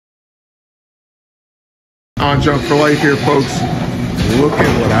On Junk for Life here, folks. Look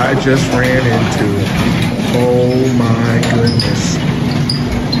at what I just ran into. Oh my goodness.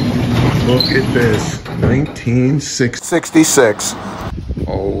 Look at this. 1966.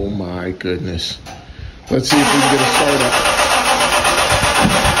 Oh my goodness. Let's see if we can get a start up.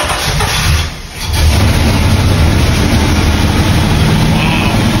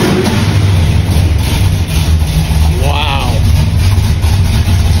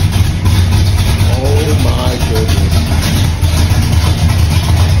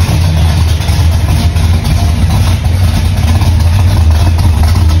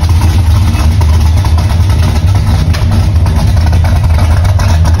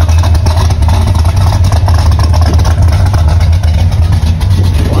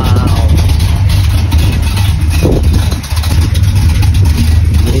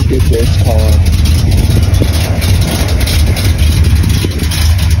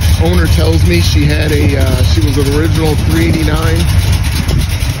 Owner tells me she had she was an original 389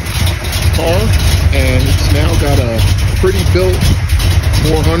 car, and it's now got a pretty built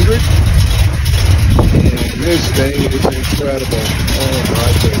 400. And this thing is incredible. Oh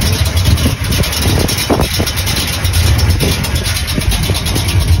my goodness.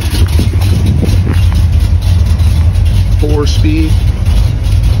 4-speed.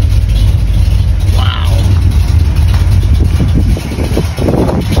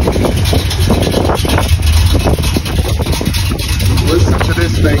 Listen to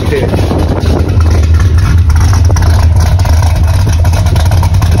this thing hit.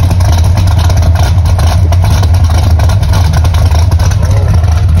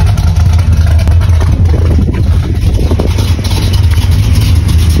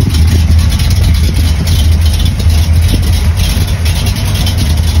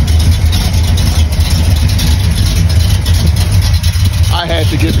 I had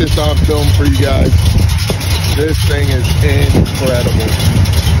to get this on film for you guys. This thing is incredible.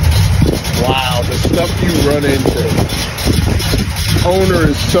 Wow, the stuff you run into. Owner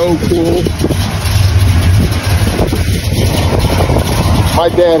is so cool. My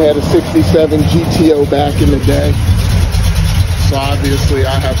dad had a 67 GTO back in the day. So obviously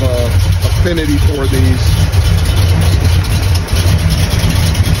I have a affinity for these.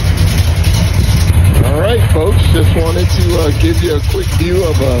 Alright folks, just wanted to give you a quick view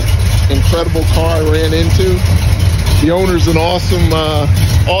of a incredible car I ran into. The owner's an awesome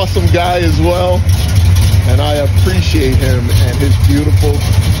guy as well, and I appreciate him and his beautiful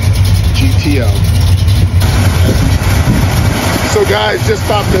GTO. So guys, just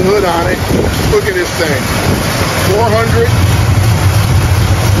pop the hood on it. Look at this thing. 400,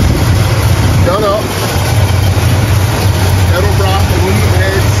 done up, Edelbrock aluminum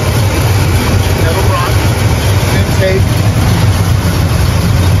heads, Edelbrock intake.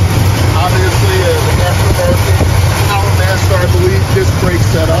 Obviously, an aftermarket Outmaster, I believe, disc brake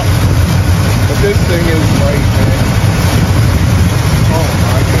setup. But this thing is right, man. Oh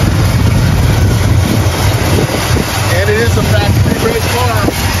my goodness. And it is a factory-bred car.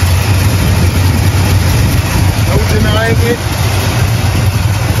 No denying it.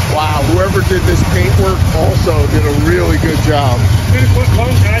 Wow, whoever did this paintwork also did a really good job. It wasn't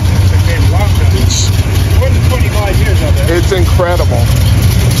 25 years of it. It's incredible.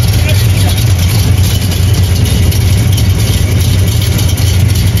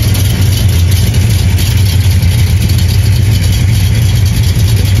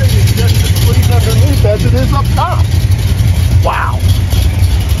 Underneath as it is up top. Wow.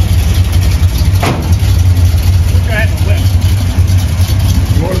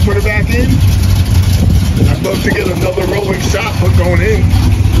 You want to put it back in? I'd love to get another rolling shot put going in.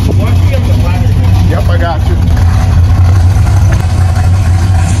 Watch me up the ladder. Yep, I got you.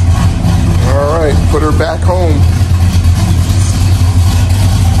 All right, put her back home.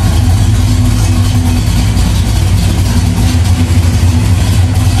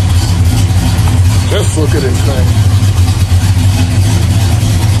 Just look at this thing.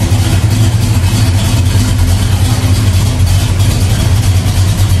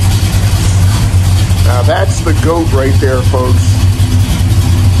 Now that's the GOAT right there, folks.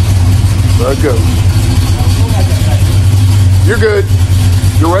 The GOAT. You're good.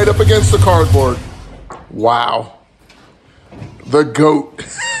 You're right up against the cardboard. Wow. The GOAT.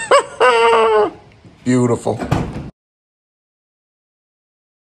 Beautiful.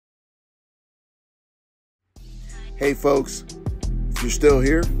 Hey folks, if you're still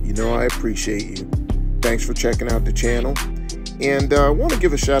here, you know I appreciate you. Thanks for checking out the channel. And I want to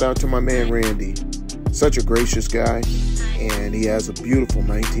give a shout out to my man Randy. Such a gracious guy. And he has a beautiful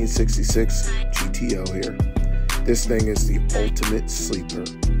 1966 GTO here. This thing is the ultimate sleeper.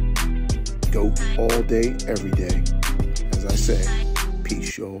 GOAT all day, every day. As I say,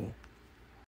 peace, y'all.